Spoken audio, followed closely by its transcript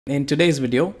In today's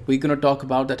video, we're going to talk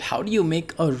about that how do you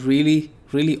make a really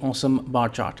awesome bar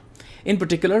chart. In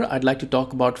particular, I'd like to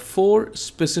talk about 4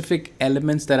 specific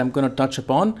elements that I'm going to touch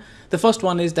upon. The first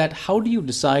one is that how do you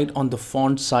decide on the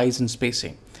font size and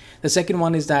spacing? The second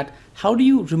one is that how do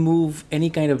you remove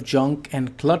any kind of junk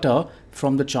and clutter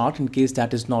from the chart in case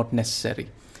that is not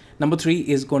necessary? Number 3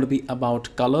 is going to be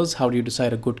about colors. How do you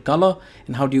decide a good color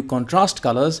and how do you contrast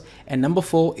colors? And number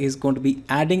 4 is going to be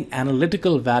adding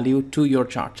analytical value to your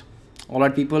chart. All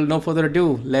right, people, no further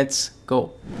ado, let's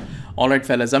go. All right,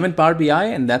 fellas, I'm in Power BI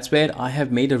and that's where I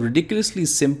have made a ridiculously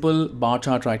simple bar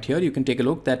chart right here. You can take a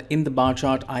look that in the bar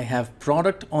chart, I have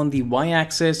product on the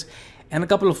y-axis and a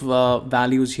couple of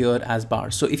values here as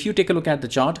bars. So if you take a look at the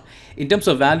chart, in terms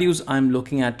of values, I'm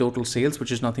looking at total sales,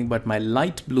 which is nothing but my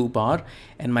light blue bar,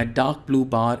 and my dark blue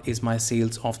bar is my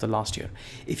sales of the last year.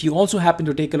 If you also happen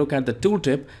to take a look at the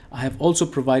tooltip, I have also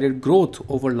provided growth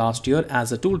over last year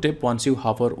as a tooltip once you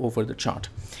hover over the chart.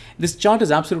 This chart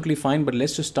is absolutely fine, but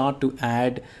let's just start to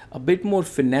add a bit more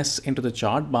finesse into the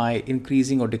chart by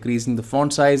increasing or decreasing the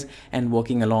font size and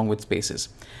working along with spaces.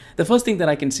 The first thing that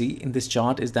I can see in this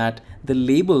chart is that the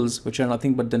labels, which are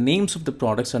nothing but the names of the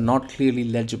products, are not clearly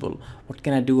legible. What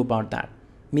can I do about that?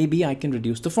 Maybe I can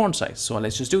reduce the font size. So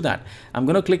let's just do that. I'm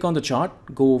going to click on the chart,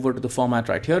 go over to the format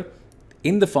right here.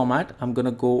 In the format, I'm going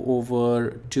to go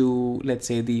over to, let's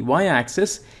say, the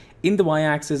y-axis. In the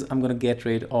y-axis, I'm going to get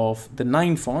rid of the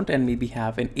 9 font and maybe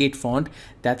have an 8 font.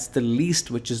 That's the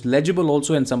least, which is legible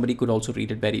also, and somebody could also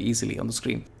read it very easily on the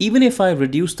screen. Even if I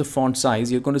reduce the font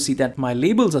size, you're going to see that my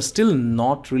labels are still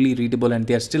not really readable and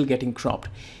they're still getting cropped.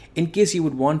 In case you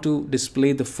would want to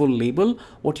display the full label,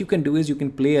 what you can do is you can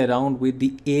play around with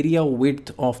the area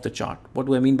width of the chart. What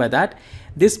do I mean by that?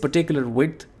 This particular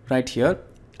width right here,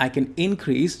 I can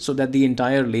increase so that the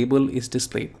entire label is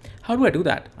displayed. How do I do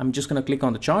that? I'm just going to click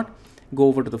on the chart, go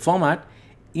over to the format.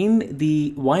 In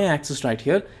the y-axis right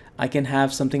here, I can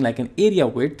have something like an area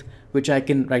width, which I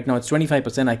can, right now it's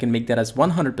 25%, I can make that as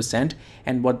 100%.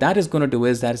 And what that is going to do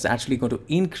is that it's actually going to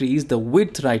increase the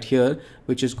width right here,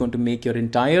 which is going to make your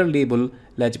entire label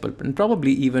legible and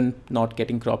probably even not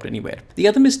getting cropped anywhere. The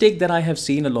other mistake that I have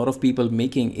seen a lot of people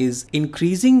making is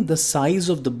increasing the size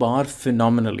of the bar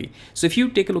phenomenally. So if you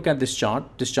take a look at this chart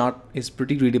is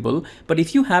pretty readable, but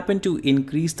if you happen to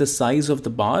increase the size of the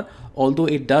bar, although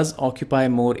it does occupy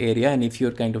more area, and if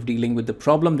you're kind of dealing with the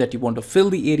problem that you want to fill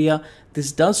the area,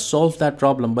 this does solve that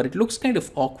problem, but it looks kind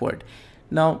of awkward.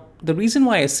 Now, the reason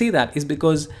why I say that is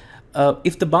because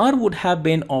if the bar would have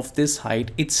been of this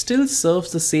height, it still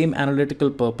serves the same analytical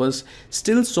purpose,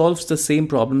 still solves the same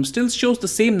problem, still shows the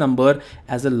same number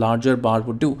as a larger bar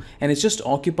would do. And it's just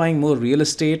occupying more real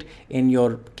estate in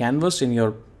your canvas, in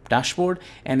your dashboard,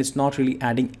 and it's not really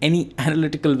adding any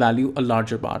analytical value, a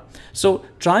larger bar. So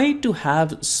try to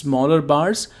have smaller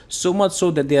bars, so much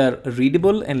so that they are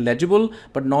readable and legible,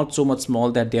 but not so much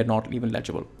small that they are not even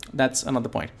legible. That's another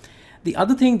point. The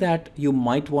other thing that you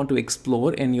might want to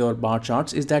explore in your bar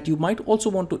charts is that you might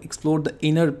also want to explore the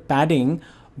inner padding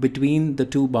between the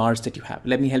 2 bars that you have.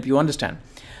 Let me help you understand.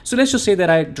 So let's just say that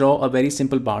I draw a very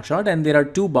simple bar chart and there are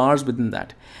 2 bars within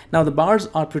that. Now the bars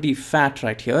are pretty fat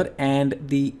right here and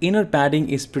the inner padding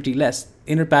is pretty less.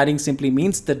 Inner padding simply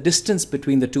means the distance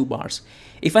between the 2 bars.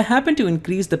 If I happen to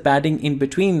increase the padding in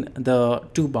between the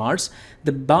 2 bars,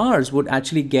 the bars would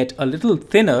actually get a little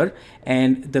thinner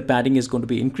and the padding is going to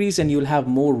be increased and you'll have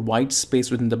more white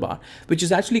space within the bar, which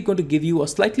is actually going to give you a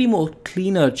slightly more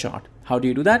cleaner chart. How do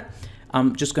you do that?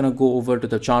 I'm just going to go over to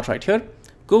the chart right here,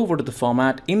 go over to the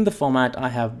format. In the format, I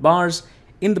have bars.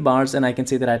 In the bars, and I can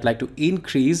say that I'd like to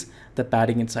increase the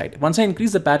padding inside. Once I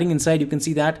increase the padding inside, you can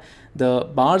see that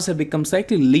the bars have become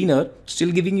slightly leaner,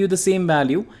 still giving you the same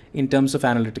value in terms of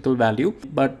analytical value,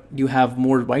 but you have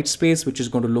more white space, which is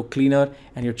going to look cleaner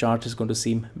and your chart is going to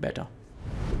seem better.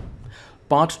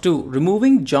 Part 2,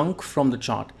 removing junk from the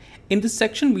chart. In this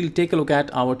section, we'll take a look at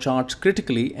our charts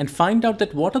critically and find out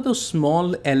that what are those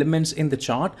small elements in the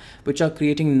chart which are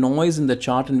creating noise in the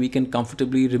chart, and we can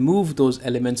comfortably remove those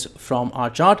elements from our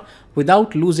chart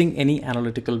without losing any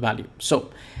analytical value.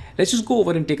 So let's just go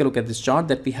over and take a look at this chart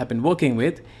that we have been working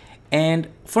with. And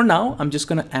for now, I'm just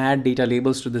going to add data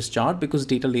labels to this chart because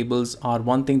data labels are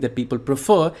one thing that people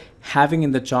prefer having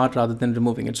in the chart rather than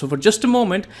removing it. So for just a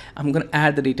moment, I'm going to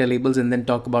add the data labels and then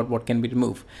talk about what can be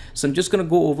removed. So I'm just going to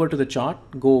go over to the chart,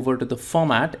 go over to the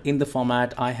format. In the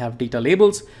format, I have data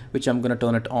labels, which I'm going to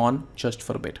turn it on just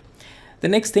for a bit. The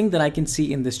next thing that I can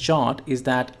see in this chart is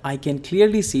that I can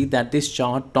clearly see that this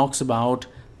chart talks about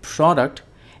product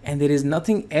and there is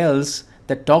nothing else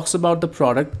that talks about the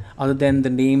product other than the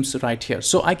names right here.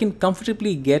 So I can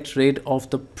comfortably get rid of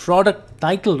the product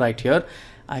title right here.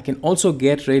 I can also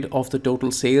get rid of the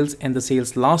total sales and the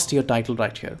sales last year title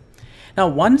right here. Now,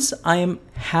 once I am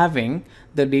having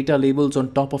the data labels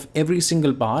on top of every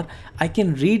single bar, I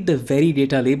can read the very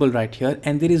data label right here,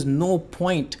 and there is no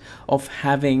point of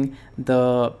having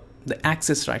the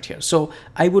axis right here. So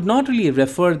I would not really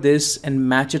refer this and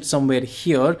match it somewhere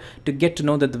here to get to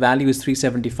know that the value is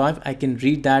 375. I can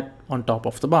read that on top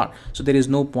of the bar. So there is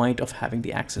no point of having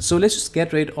the axis. So let's just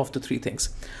get rid of the three things.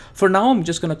 For now, I'm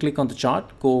just going to click on the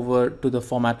chart, go over to the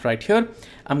format right here.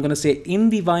 I'm going to say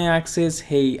in the y-axis,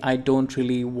 hey, I don't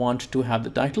really want to have the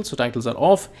title. So titles are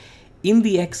off. In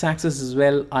the x-axis as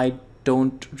well, I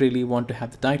don't really want to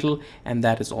have the title, and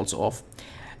that is also off.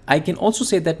 I can also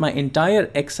say that my entire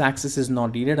x-axis is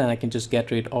not needed, and I can just get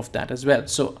rid of that as well.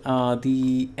 So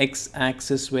the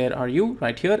x-axis, where are you?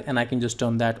 Right here, and I can just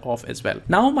turn that off as well.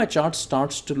 Now my chart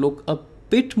starts to look a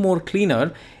bit more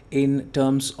cleaner in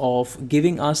terms of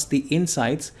giving us the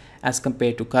insights as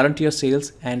compared to current year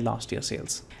sales and last year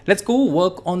sales. Let's go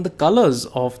work on the colors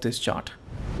of this chart.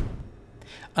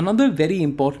 Another very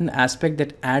important aspect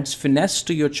that adds finesse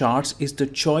to your charts is the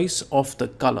choice of the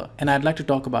color, and I'd like to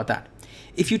talk about that.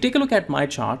 If you take a look at my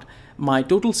chart, my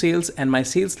total sales and my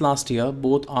sales last year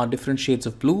both are different shades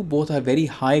of blue. Both are very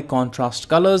high contrast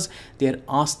colors. They're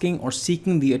asking or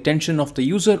seeking the attention of the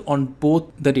user on both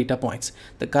the data points,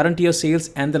 the current year sales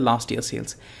and the last year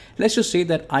sales. Let's just say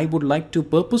that I would like to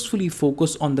purposefully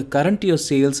focus on the current year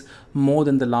sales more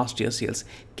than the last year sales.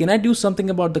 Can I do something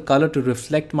about the color to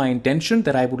reflect my intention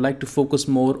that I would like to focus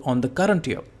more on the current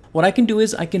year? What I can do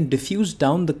is I can diffuse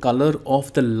down the color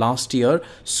of the last year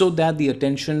so that the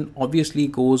attention obviously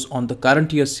goes on the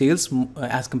current year sales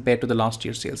as compared to the last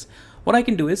year sales. What I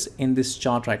can do is in this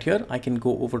chart right here, I can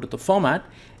go over to the format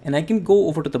and I can go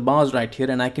over to the bars right here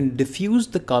and I can diffuse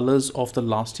the colors of the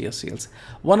last year sales.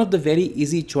 One of the very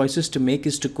easy choices to make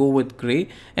is to go with gray,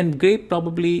 and gray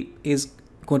probably is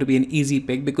going to be an easy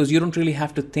pick because you don't really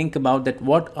have to think about that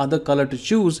what other color to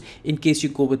choose in case you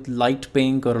go with light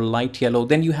pink or light yellow.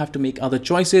 Then you have to make other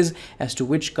choices as to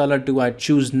which color do I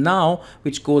choose now,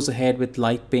 which goes ahead with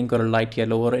light pink or light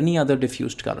yellow or any other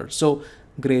diffused color. So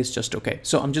gray is just okay.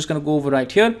 So I'm just going to go over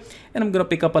right here and I'm going to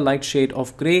pick up a light shade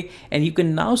of gray, and you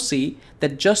can now see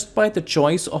that just by the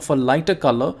choice of a lighter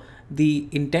color, the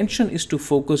intention is to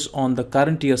focus on the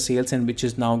current year sales, and which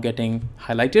is now getting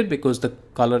highlighted because the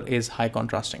color is high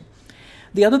contrasting.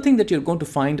 The other thing that you're going to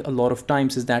find a lot of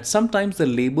times is that sometimes the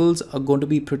labels are going to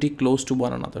be pretty close to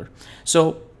one another.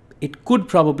 So it could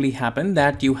probably happen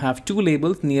that you have two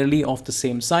labels nearly of the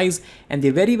same size and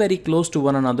they're very, very close to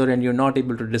one another, and you're not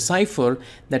able to decipher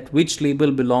that which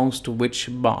label belongs to which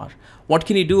bar. What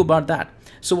can you do about that?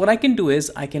 So what I can do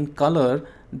is I can color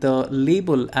the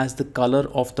label as the color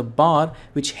of the bar,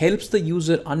 which helps the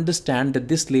user understand that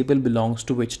this label belongs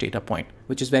to which data point,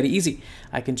 which is very easy.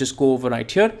 I can just go over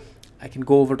right here. I can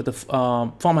go over to the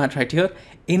format right here.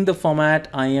 In the format,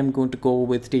 I am going to go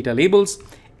with data labels.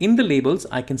 In the labels,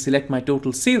 I can select my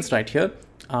total sales right here,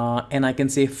 and I can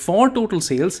say for total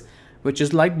sales, which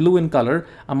is light blue in color,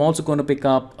 I'm also going to pick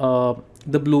up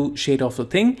the blue shade of the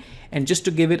thing. And just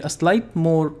to give it a slight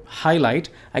more highlight,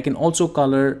 I can also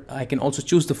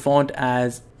choose the font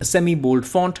as a semi-bold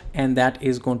font, and that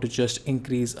is going to just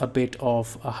increase a bit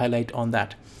of a highlight on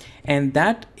that. And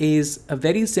that is a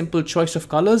very simple choice of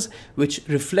colors which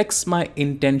reflects my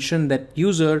intention that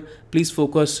user, please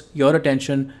focus your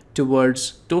attention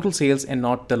towards total sales and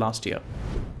not the last year.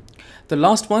 The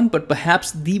last one, but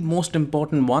perhaps the most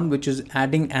important one, which is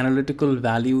adding analytical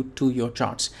value to your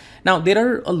charts. Now, there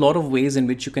are a lot of ways in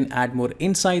which you can add more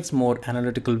insights, more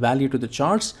analytical value to the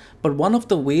charts. But one of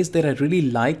the ways that I really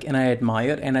like and I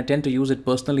admire, and I tend to use it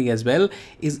personally as well,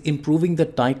 is improving the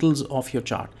titles of your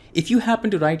chart. If you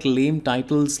happen to write lame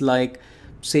titles like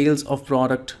sales of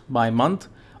product by month,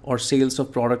 or sales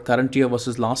of product current year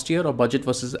versus last year, or budget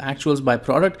versus actuals by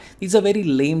product, these are very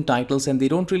lame titles and they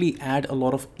don't really add a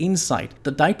lot of insight.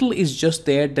 The title is just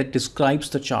there that describes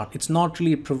the chart. It's not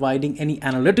really providing any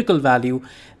analytical value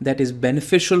that is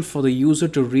beneficial for the user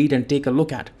to read and take a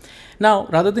look at. Now,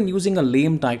 rather than using a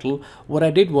lame title, what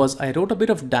I did was I wrote a bit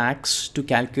of DAX to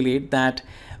calculate that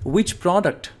which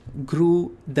product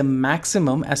grew the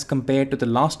maximum as compared to the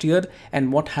last year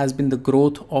and what has been the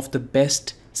growth of the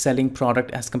best selling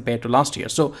product as compared to last year.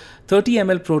 So 30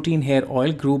 ml protein hair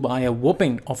oil grew by a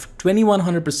whopping of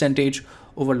 2100%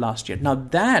 over last year. Now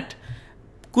that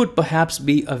could perhaps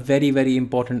be a very, very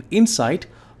important insight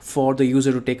for the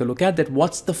user to take a look at, that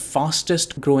what's the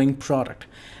fastest growing product.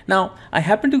 Now, I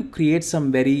happen to create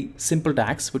some very simple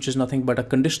tags, which is nothing but a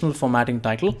conditional formatting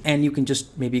title, and you can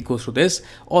just maybe go through this.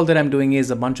 All that I'm doing is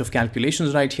a bunch of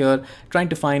calculations right here, trying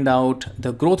to find out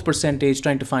the growth percentage,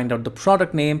 trying to find out the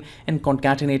product name, and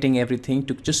concatenating everything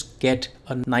to just get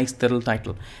a nice little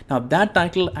title. Now, that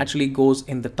title actually goes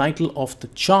in the title of the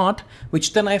chart,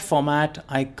 which then I format,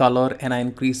 I color, and I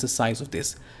increase the size of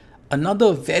this.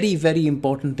 Another very, very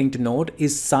important thing to note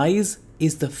is size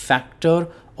is the factor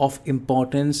of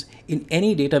importance in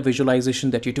any data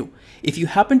visualization that you do. If you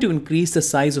happen to increase the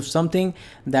size of something,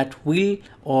 that will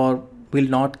or will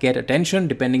not get attention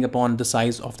depending upon the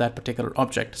size of that particular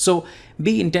object. So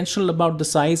be intentional about the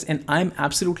size, and I'm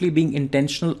absolutely being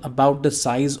intentional about the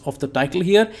size of the title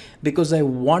here because I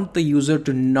want the user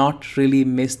to not really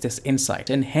miss this insight,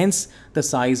 and hence the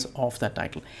size of that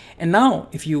title. And now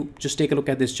if you just take a look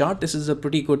at this chart, this is a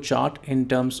pretty good chart in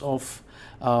terms of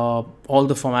all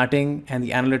the formatting and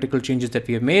the analytical changes that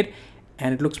we have made,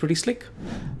 and it looks pretty slick.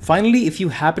 Finally, if you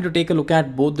happen to take a look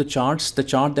at both the charts, the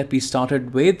chart that we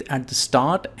started with at the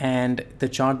start and the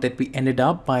chart that we ended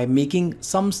up by making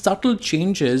some subtle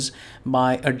changes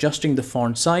by adjusting the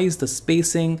font size, the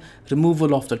spacing,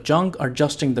 removal of the junk,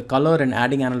 adjusting the color, and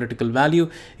adding analytical value,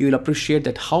 you will appreciate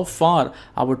that how far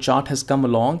our chart has come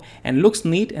along and looks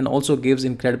neat and also gives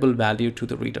incredible value to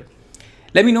the reader.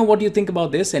 Let me know what you think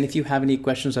about this, and if you have any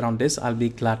questions around this, I'll be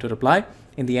glad to reply.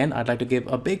 In the end, I'd like to give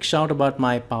a big shout about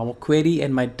my Power Query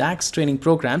and my DAX training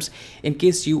programs in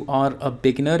case you are a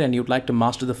beginner and you'd like to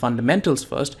master the fundamentals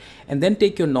first and then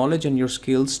take your knowledge and your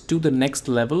skills to the next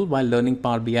level while learning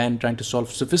Power BI and trying to solve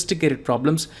sophisticated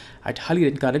problems. I'd highly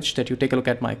encourage that you take a look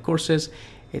at my courses.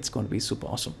 It's going to be super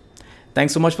awesome.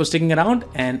 Thanks so much for sticking around,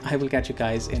 and I will catch you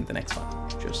guys in the next one.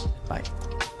 Cheers. Bye.